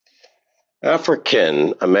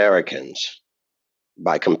African Americans,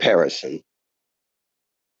 by comparison,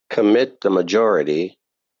 commit the majority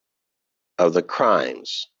of the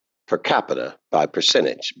crimes per capita by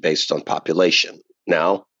percentage based on population.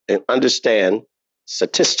 Now, understand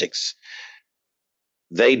statistics.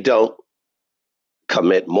 They don't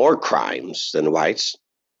commit more crimes than whites.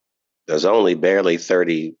 There's only barely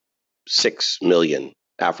 36 million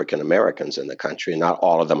African Americans in the country, and not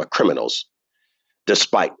all of them are criminals,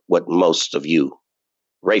 despite what most of you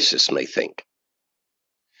racists may think.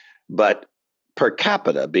 But per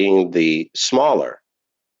capita, being the smaller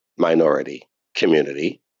minority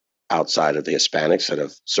community outside of the Hispanics that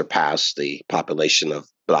have surpassed the population of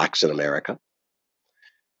blacks in America,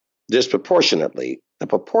 disproportionately, the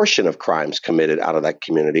proportion of crimes committed out of that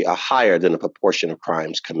community are higher than the proportion of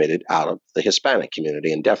crimes committed out of the Hispanic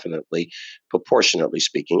community, and definitely, proportionately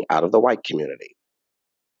speaking, out of the white community.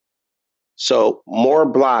 So more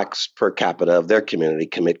blacks per capita of their community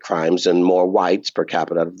commit crimes than more whites per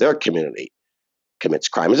capita of their community commits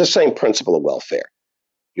crime. It's the same principle of welfare.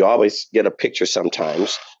 You always get a picture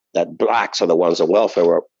sometimes that blacks are the ones on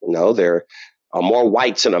welfare. No, there are more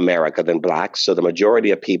whites in America than blacks. So the majority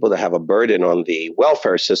of people that have a burden on the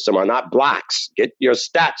welfare system are not blacks. Get your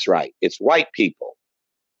stats right. It's white people.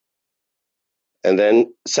 And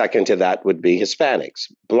then second to that would be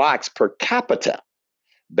Hispanics. Blacks per capita,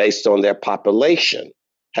 based on their population,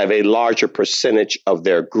 have a larger percentage of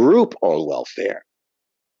their group on welfare,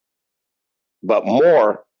 but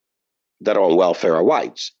more that are on welfare are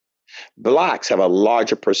whites. Blacks have a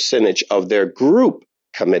larger percentage of their group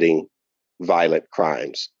committing violent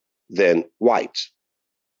crimes than whites.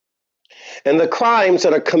 And the crimes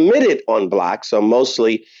that are committed on blacks are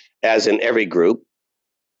mostly, as in every group,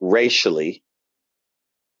 racially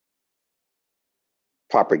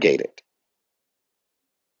propagated.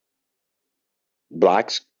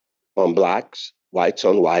 Blacks on blacks, whites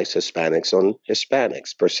on whites, Hispanics on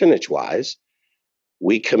Hispanics. Percentage-wise,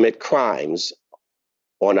 we commit crimes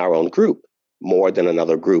on our own group more than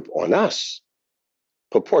another group on us,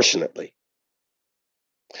 proportionately.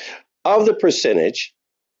 Of the percentage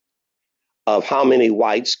of how many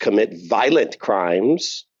whites commit violent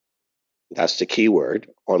crimes, that's the key word,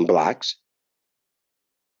 on blacks,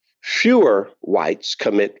 fewer whites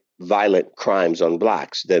commit violent crimes on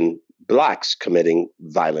blacks than blacks committing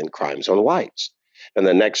violent crimes on whites. And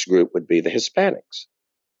the next group would be the Hispanics.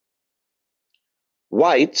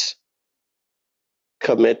 Whites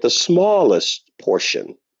commit the smallest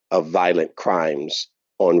portion of violent crimes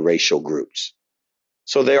on racial groups.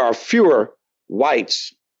 So there are fewer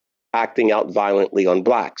whites acting out violently on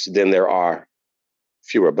blacks than there are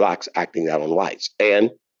fewer blacks acting out on whites. And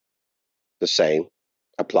the same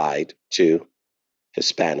applied to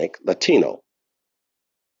Hispanic, Latino.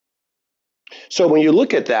 So when you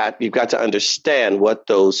look at that, you've got to understand what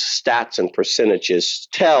those stats and percentages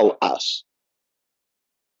tell us.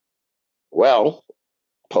 Well,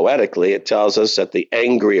 poetically, it tells us that the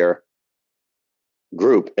angrier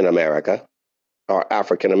group in America are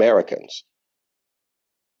African Americans.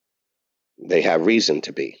 They have reason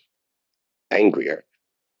to be angrier.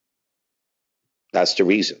 That's the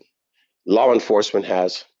reason. Law enforcement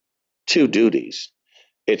has two duties.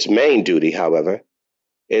 Its main duty, however,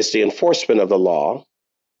 is the enforcement of the law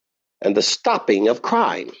and the stopping of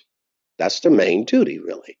crime. That's the main duty,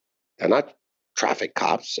 really. They're not traffic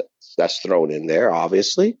cops. That's thrown in there,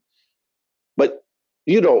 obviously. But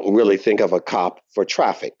you don't really think of a cop for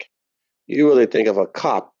traffic. You really think of a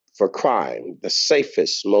cop for crime. The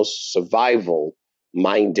safest, most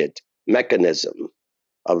survival-minded mechanism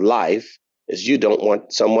of life is you don't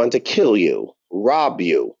want someone to kill you, rob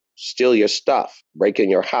you, steal your stuff, break in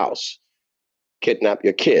your house, kidnap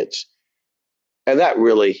your kids. And that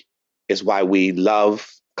really is why we love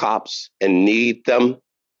cops and need them.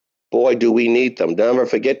 Boy, do we need them. Never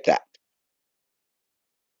forget that.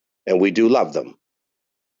 And we do love them.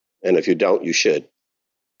 And if you don't, you should.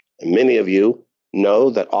 And many of you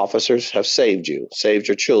know that officers have saved you, saved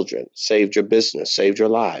your children, saved your business, saved your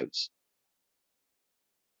lives.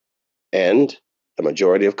 And the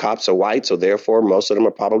majority of cops are white, so therefore most of them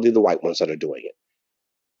are probably the white ones that are doing it.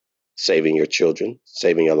 Saving your children,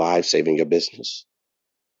 saving your lives, saving your business.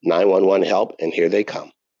 911 help, and here they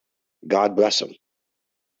come. God bless them.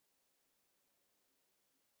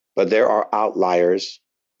 But there are outliers,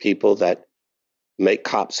 people that make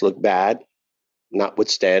cops look bad,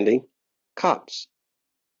 notwithstanding cops.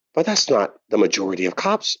 But that's not the majority of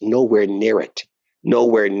cops. Nowhere near it.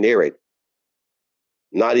 Nowhere near it.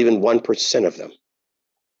 Not even 1% of them.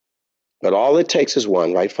 But all it takes is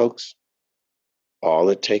one, right, folks? All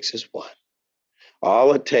it takes is one.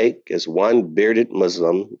 All it takes is one bearded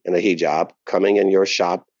Muslim in a hijab coming in your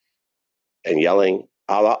shop and yelling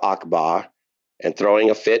Allah Akbar and throwing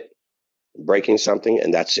a fit, breaking something,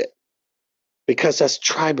 and that's it. Because that's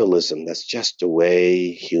tribalism. That's just the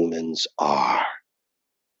way humans are.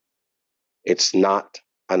 It's not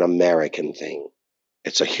an American thing.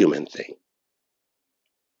 It's a human thing.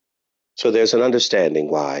 So there's an understanding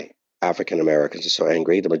why African Americans are so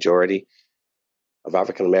angry. The majority of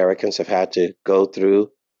African Americans have had to go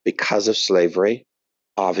through because of slavery,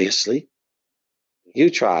 obviously. You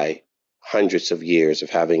try hundreds of years of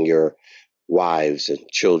having your wives and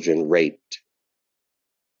children raped,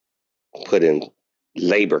 put in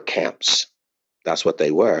labor camps. That's what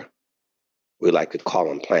they were. We like to call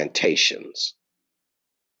them plantations.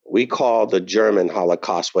 We call the German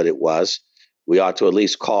Holocaust what it was. We ought to at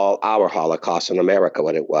least call our Holocaust in America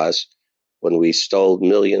what it was when we stole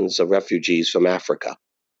millions of refugees from Africa,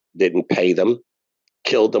 didn't pay them,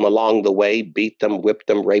 killed them along the way, beat them, whipped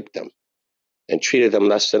them, raped them, and treated them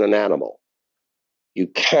less than an animal. You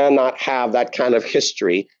cannot have that kind of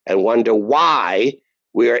history and wonder why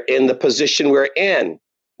we are in the position we're in.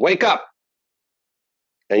 Wake up.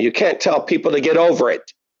 And you can't tell people to get over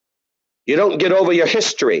it. You don't get over your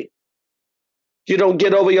history. You don't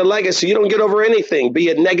get over your legacy. You don't get over anything, be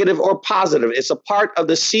it negative or positive. It's a part of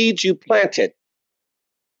the seeds you planted.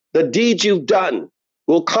 The deeds you've done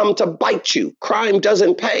will come to bite you. Crime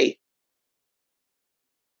doesn't pay,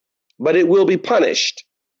 but it will be punished,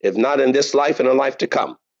 if not in this life, in a life to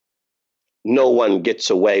come. No one gets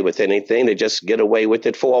away with anything. They just get away with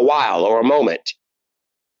it for a while or a moment.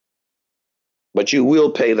 But you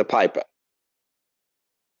will pay the piper.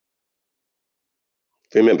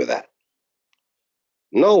 Remember that.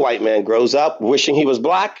 No white man grows up wishing he was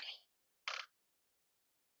black.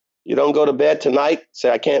 You don't go to bed tonight,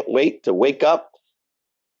 say, I can't wait to wake up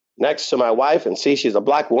next to my wife and see she's a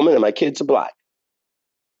black woman and my kids are black.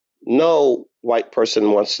 No white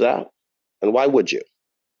person wants that. And why would you?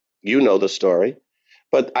 You know the story.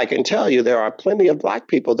 But I can tell you there are plenty of black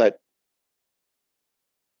people that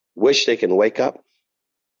wish they can wake up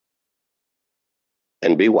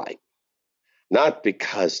and be white. Not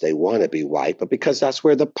because they want to be white, but because that's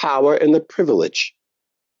where the power and the privilege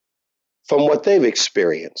from what they've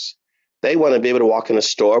experienced. They want to be able to walk in a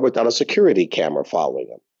store without a security camera following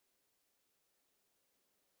them.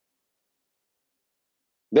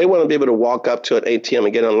 They want to be able to walk up to an ATM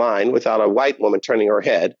and get in line without a white woman turning her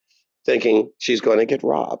head, thinking she's going to get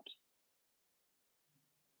robbed.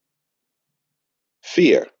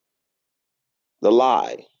 Fear, the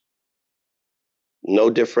lie, no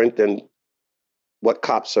different than what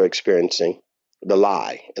cops are experiencing, the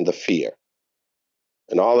lie and the fear.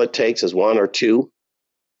 And all it takes is one or two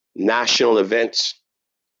national events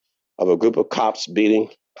of a group of cops beating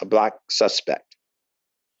a black suspect,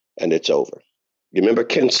 and it's over. You remember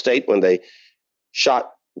Kent State when they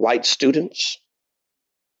shot white students?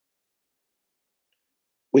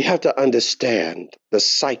 We have to understand the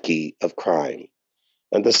psyche of crime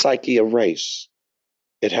and the psyche of race.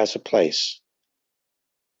 It has a place.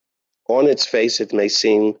 On its face, it may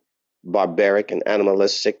seem barbaric and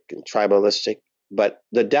animalistic and tribalistic, but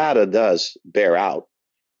the data does bear out,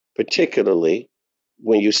 particularly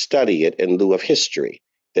when you study it in lieu of history.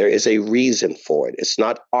 There is a reason for it. It's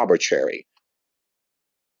not arbitrary.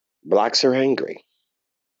 Blacks are angry.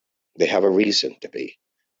 They have a reason to be.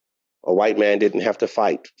 A white man didn't have to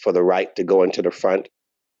fight for the right to go into the front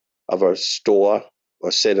of a store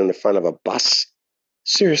or sit in the front of a bus.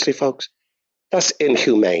 Seriously, folks, that's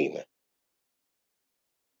inhumane.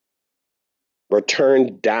 Were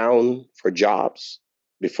turned down for jobs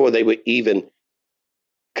before they were even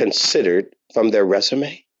considered from their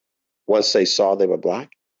resume once they saw they were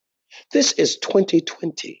black. This is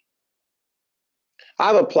 2020.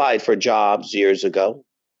 I've applied for jobs years ago.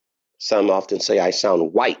 Some often say I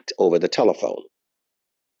sound white over the telephone.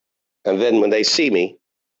 And then when they see me,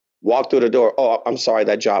 walk through the door, oh, I'm sorry,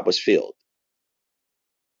 that job was filled.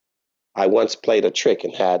 I once played a trick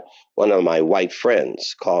and had one of my white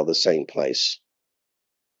friends call the same place.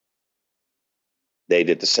 They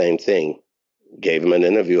did the same thing, gave him an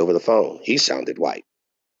interview over the phone. He sounded white.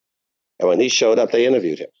 And when he showed up, they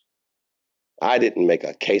interviewed him. I didn't make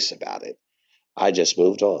a case about it. I just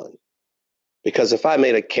moved on. Because if I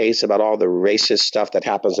made a case about all the racist stuff that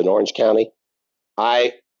happens in Orange County,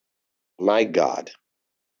 my God,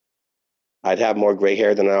 I'd have more gray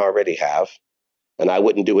hair than I already have. And I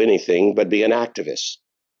wouldn't do anything but be an activist.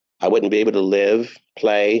 I wouldn't be able to live,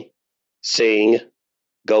 play, sing,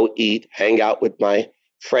 go eat, hang out with my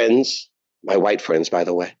friends, my white friends, by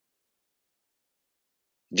the way.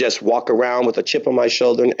 just walk around with a chip on my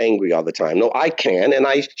shoulder and angry all the time. No, I can and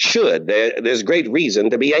I should. There's great reason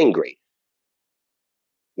to be angry.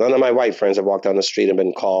 None of my white friends have walked down the street and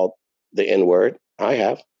been called the N word. I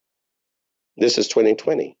have. This is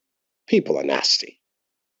 2020. People are nasty.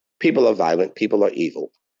 People are violent. People are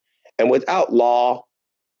evil. And without law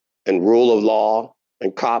and rule of law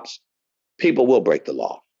and cops, people will break the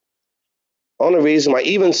law. Only reason why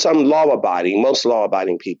even some most law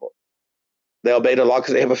abiding people, they obey the law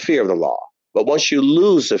because they have a fear of the law. But once you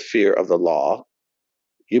lose the fear of the law,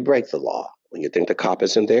 you break the law. When you think the cop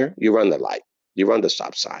isn't there, you run the light, you run the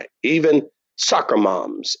stop sign. Even soccer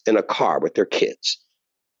moms in a car with their kids.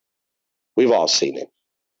 We've all seen it.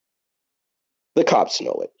 The cops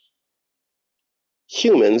know it.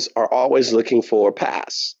 Humans are always looking for a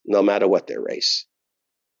pass, no matter what their race.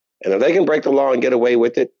 And if they can break the law and get away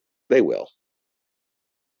with it, they will.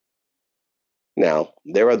 Now,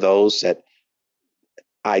 there are those that,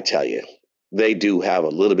 I tell you, they do have a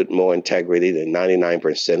little bit more integrity than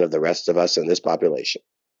 99% of the rest of us in this population.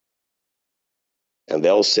 And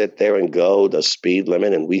they'll sit there and go the speed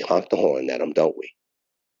limit, and we honk the horn at them, don't we?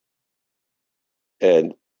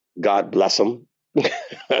 And God bless them,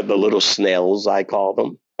 the little snails, I call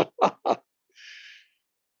them.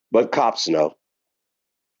 But cops know.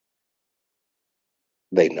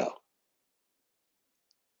 They know.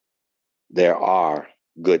 There are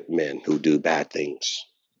good men who do bad things,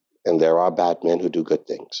 and there are bad men who do good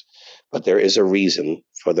things. But there is a reason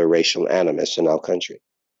for the racial animus in our country.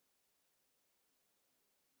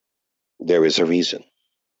 There is a reason.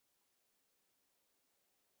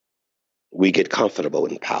 We get comfortable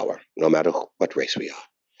in power, no matter what race we are.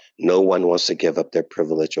 No one wants to give up their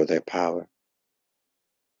privilege or their power.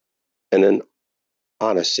 And in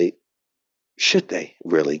honesty, should they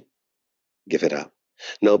really give it up?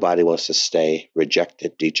 Nobody wants to stay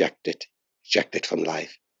rejected, dejected from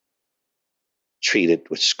life, treated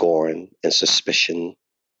with scorn and suspicion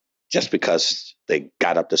just because they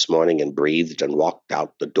got up this morning and breathed and walked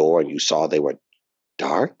out the door and you saw they were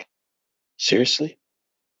dark? Seriously?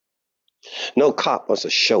 No cop wants to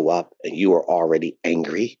show up and you are already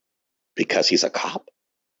angry because he's a cop?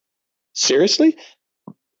 Seriously?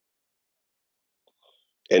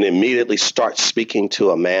 And immediately start speaking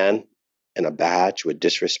to a man in a badge with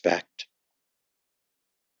disrespect.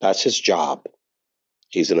 That's his job.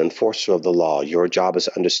 He's an enforcer of the law. Your job is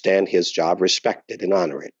to understand his job, respect it, and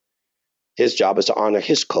honor it. His job is to honor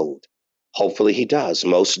his code. Hopefully he does.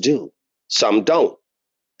 Most do. Some don't.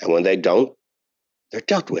 And when they don't, they're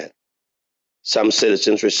dealt with. Some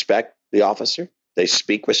citizens respect the officer. They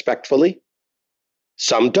speak respectfully.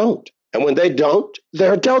 Some don't. And when they don't,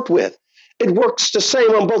 they're dealt with. It works the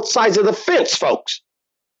same on both sides of the fence, folks.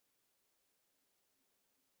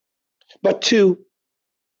 But to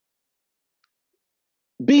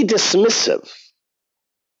be dismissive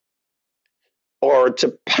or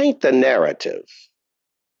to paint the narrative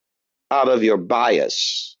out of your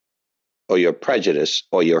bias or your prejudice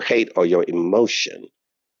or your hate or your emotion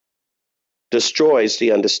destroys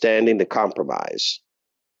the understanding, the compromise,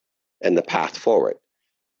 and the path forward.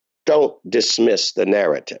 Don't dismiss the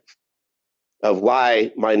narrative of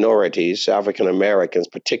why minorities, African Americans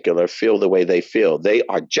in particular, feel the way they feel. They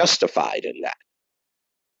are justified in that.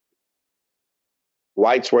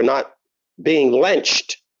 Whites were not being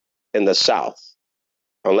lynched in the South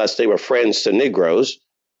unless they were friends to Negroes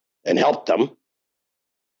and helped them.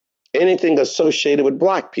 Anything associated with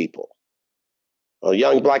Black people. A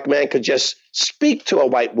young Black man could just speak to a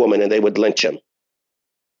white woman and they would lynch him.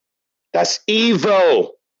 That's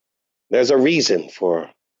evil. There's a reason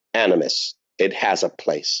for animus. It has a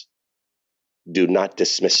place. Do not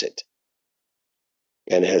dismiss it.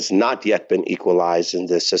 And it has not yet been equalized in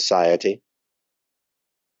this society.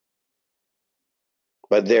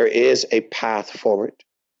 But there is a path forward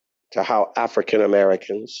to how African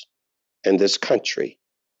Americans in this country,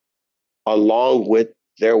 along with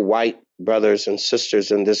their white brothers and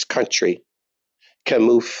sisters in this country, can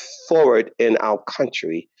move forward in our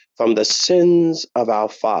country from the sins of our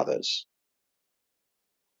fathers.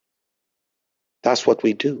 That's what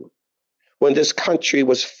we do. When this country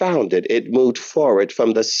was founded, it moved forward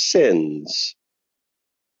from the sins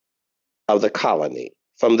of the colony,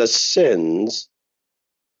 from the sins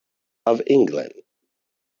of England,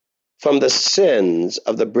 from the sins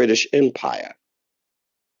of the British Empire.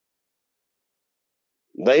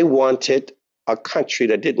 They wanted a country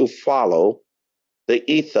that didn't follow the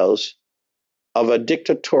ethos of a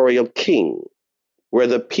dictatorial king, where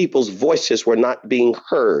the people's voices were not being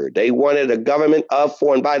heard. They wanted a government of,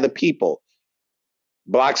 for, and by the people.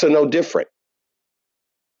 Blacks are no different.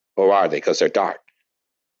 Or are they? Because they're dark.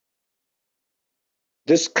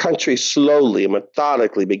 This country slowly and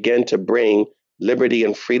methodically began to bring liberty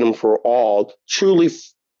and freedom for all truly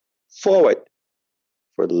forward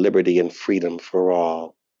for liberty and freedom for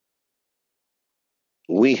all.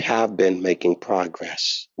 We have been making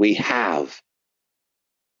progress. We have.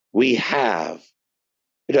 We have.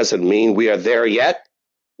 It doesn't mean we are there yet.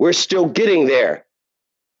 We're still getting there.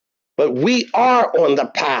 But we are on the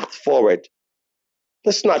path forward.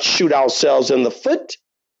 Let's not shoot ourselves in the foot.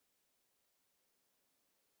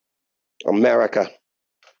 America,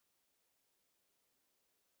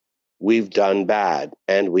 we've done bad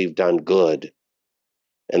and we've done good.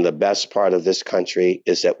 And the best part of this country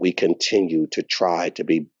is that we continue to try to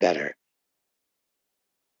be better.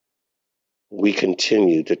 We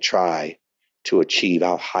continue to try to achieve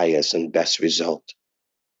our highest and best result.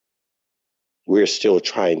 We're still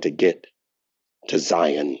trying to get to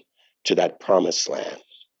Zion, to that promised land.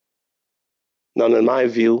 Now, in my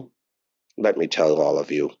view, let me tell all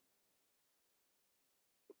of you,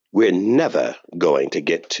 we're never going to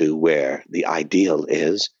get to where the ideal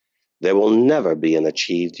is. There will never be an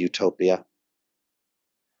achieved utopia.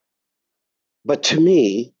 But to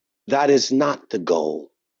me, that is not the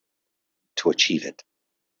goal, to achieve it.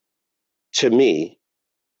 To me,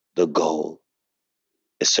 the goal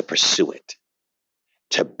is to pursue it,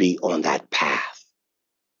 to be on that path.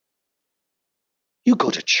 You go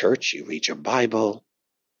to church, you read your Bible.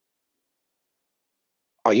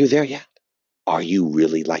 Are you there yet? Are you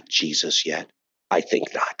really like Jesus yet? I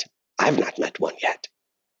think not. I've not met one yet.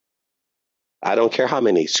 I don't care how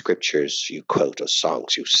many scriptures you quote or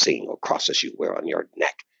songs you sing or crosses you wear on your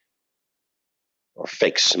neck or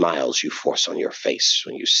fake smiles you force on your face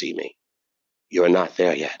when you see me. You're not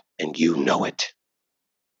there yet, and you know it.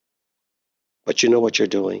 But you know what you're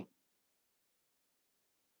doing?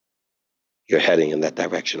 You're heading in that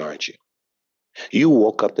direction, aren't you? You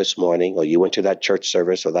woke up this morning, or you went to that church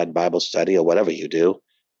service or that Bible study or whatever you do,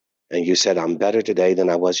 and you said, I'm better today than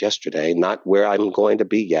I was yesterday, not where I'm going to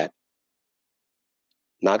be yet,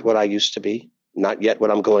 not what I used to be, not yet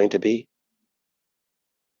what I'm going to be,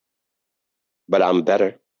 but I'm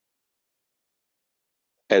better.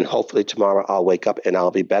 And hopefully tomorrow I'll wake up and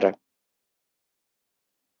I'll be better.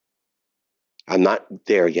 I'm not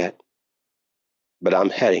there yet, but I'm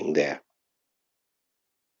heading there.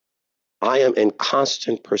 I am in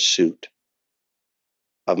constant pursuit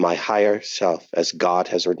of my higher self as God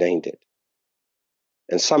has ordained it.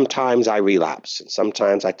 And sometimes I relapse, and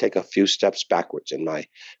sometimes I take a few steps backwards in my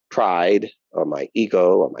pride or my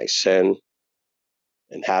ego or my sin,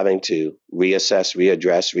 and having to reassess,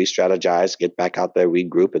 readdress, re-strategize, get back out there,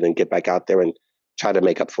 regroup, and then get back out there and try to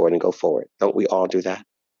make up for it and go forward. Don't we all do that?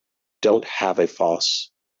 Don't have a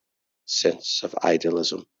false sense of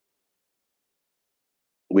idealism.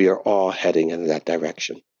 We are all heading in that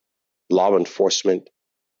direction. Law enforcement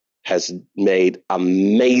has made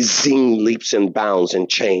amazing leaps and bounds and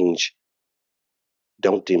change.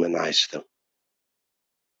 Don't demonize them.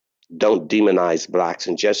 Don't demonize Blacks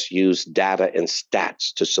and just use data and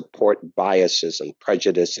stats to support biases and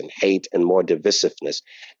prejudice and hate and more divisiveness.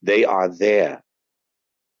 They are there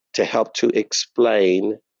to help to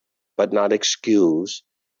explain, but not excuse,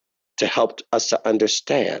 to help us to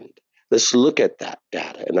understand. Let's look at that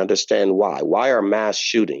data and understand why. Why are mass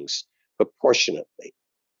shootings proportionately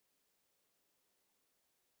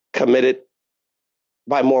committed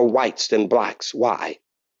by more whites than Blacks? Why?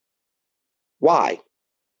 Why?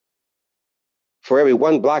 For every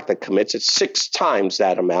one Black that commits it, 6 times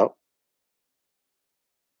that amount,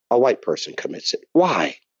 a white person commits it.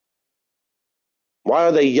 Why? Why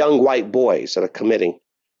are they young white boys that are committing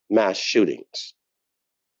mass shootings?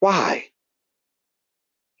 Why?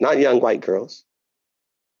 Not young white girls.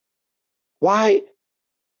 Why,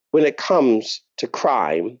 when it comes to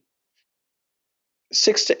crime,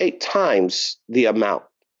 6 to 8 times the amount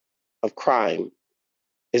of crime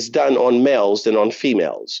is done on males than on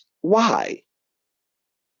females? Why?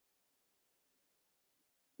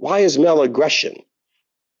 Why is male aggression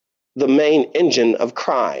the main engine of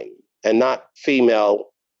crime and not female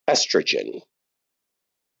estrogen?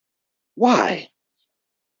 Why?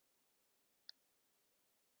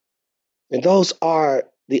 And those are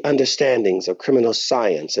the understandings of criminal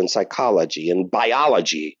science and psychology and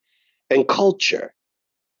biology and culture.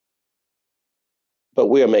 But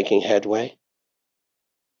we are making headway.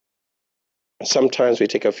 And sometimes we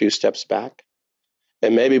take a few steps back.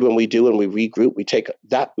 And maybe when we do and we regroup, we take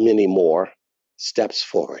that many more steps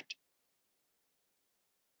forward.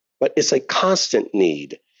 But it's a constant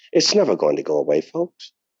need. It's never going to go away,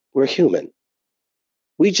 folks. We're human.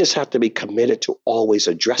 We just have to be committed to always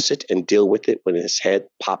address it and deal with it when its head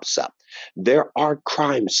pops up. There are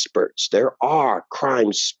crime spurts. There are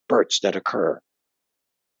crime spurts that occur.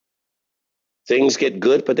 Things get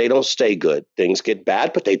good, but they don't stay good. Things get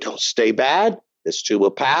bad, but they don't stay bad. This too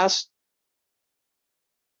will pass.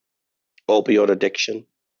 Opioid addiction,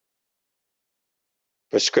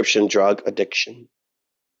 prescription drug addiction,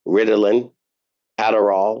 Ritalin,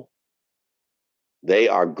 Adderall. They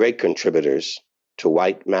are great contributors to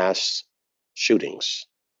white mass shootings.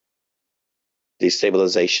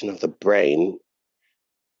 Destabilization of the brain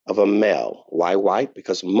of a male. Why white?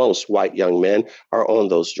 Because most white young men are on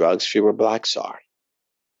those drugs, fewer blacks are.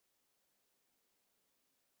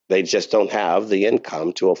 They just don't have the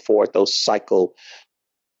income to afford those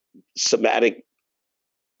psychosomatic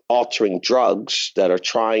altering drugs that are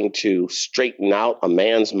trying to straighten out a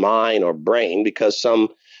man's mind or brain, because some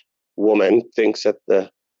woman thinks that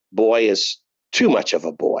the boy is too much of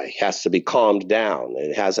a boy, has to be calmed down.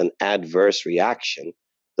 It has an adverse reaction,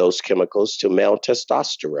 those chemicals, to male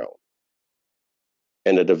testosterone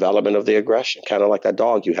and the development of the aggression, kind of like that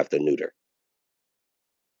dog you have to neuter.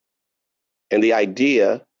 And the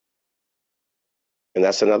idea, and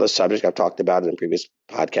that's another subject I've talked about in previous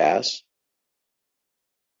podcasts,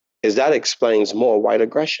 is that explains more white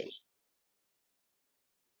aggression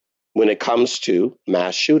when it comes to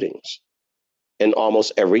mass shootings. In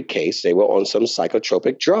almost every case, they were on some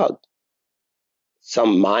psychotropic drug,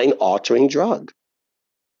 some mind-altering drug.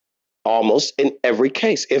 Almost in every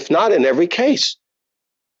case, if not in every case.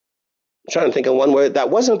 I'm trying to think of one where that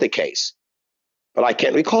wasn't the case, but I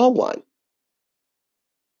can't recall one.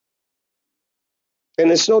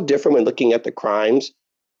 And it's no different when looking at the crimes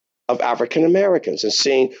of African Americans and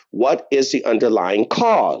seeing what is the underlying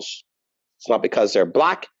cause. It's not because they're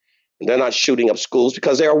black and they're not shooting up schools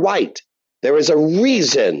because they're white. There is a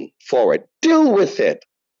reason for it. Deal with it.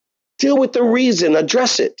 Deal with the reason.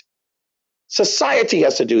 Address it. Society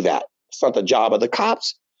has to do that. It's not the job of the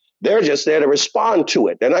cops. They're just there to respond to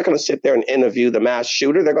it. They're not going to sit there and interview the mass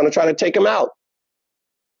shooter. They're going to try to take him out.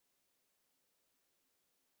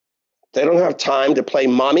 They don't have time to play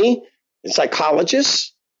mommy and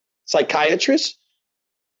psychologists, psychiatrists.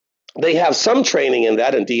 They have some training in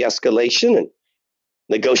that and de-escalation and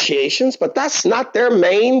negotiations, but that's not their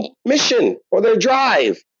main mission or their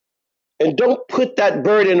drive. And don't put that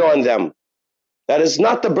burden on them. That is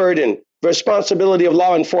not the burden, responsibility of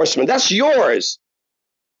law enforcement. That's yours.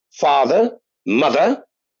 Father, mother,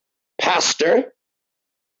 pastor,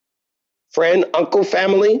 friend, uncle,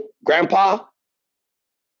 family, grandpa,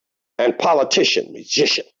 and politician,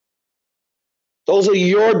 musician. Those are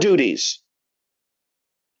your duties.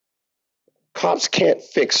 Cops can't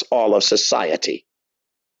fix all of society.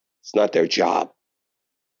 It's not their job.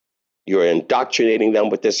 You're indoctrinating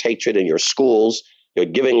them with this hatred in your schools. You're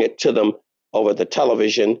giving it to them over the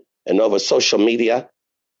television and over social media,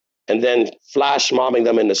 and then flash mobbing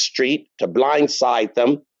them in the street to blindside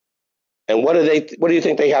them. And what do you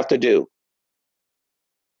think they have to do?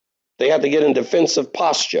 They have to get in defensive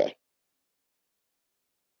posture.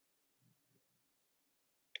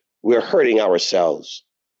 We're hurting ourselves,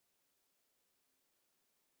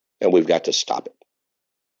 and we've got to stop it.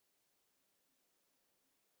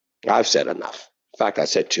 I've said enough. In fact, I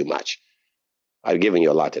said too much. I've given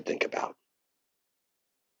you a lot to think about.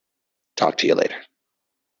 Talk to you later.